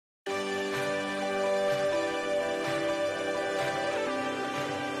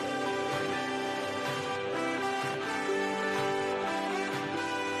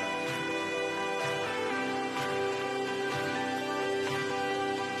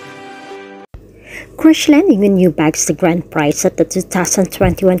Crash landing on you bags the grand prize at the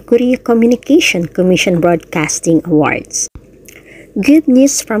 2021 Korea Communication Commission Broadcasting Awards. Good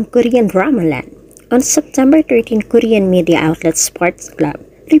news from Korean drama land. On September 13, Korean media outlet Sports Club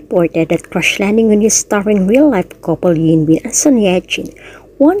reported that Crash Landing on You starring real-life couple Yoon Bin and Son Ye-jin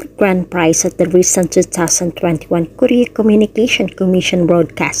won the grand prize at the recent 2021 Korea Communication Commission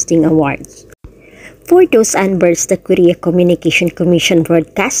Broadcasting Awards. For those unversed, the Korea Communication Commission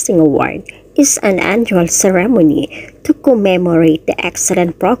Broadcasting Award is an annual ceremony to commemorate the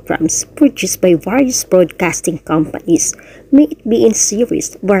excellent programs produced by various broadcasting companies, may it be in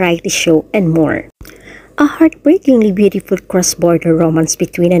series, variety show, and more. A heartbreakingly beautiful cross-border romance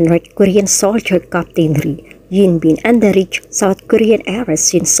between a North Korean soldier Captain Ri, Yoon Bin, and the rich South Korean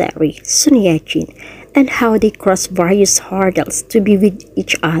heiress Yoon Se-ri, Son Ye-jin, and how they cross various hurdles to be with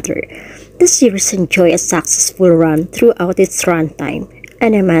each other. The series enjoyed a successful run throughout its runtime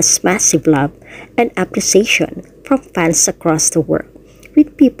and amassed massive love and appreciation from fans across the world,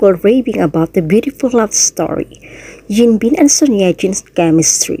 with people raving about the beautiful love story, Yoon Bin and Son Ye-jin's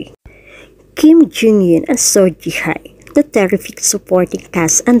chemistry, Kim Jung-yoon and So Ji-hae, the terrific supporting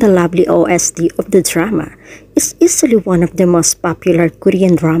cast, and the lovely OST of the drama, is easily one of the most popular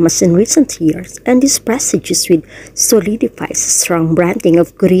Korean dramas in recent years, and this prestigious win solidifies a strong branding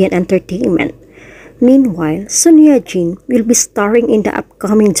of Korean entertainment. Meanwhile, Son Ye-jin will be starring in the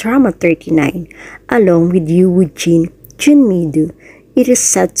upcoming drama 39, along with Yoo Woo-jin, Jun Mi-do. It is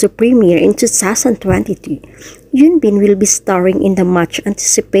set to premiere in 2022. Yoon Bin will be starring in the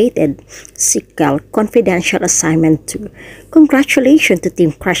much-anticipated sequel Confidential Assignment 2. Congratulations to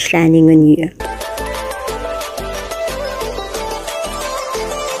Team Crash Landing on You!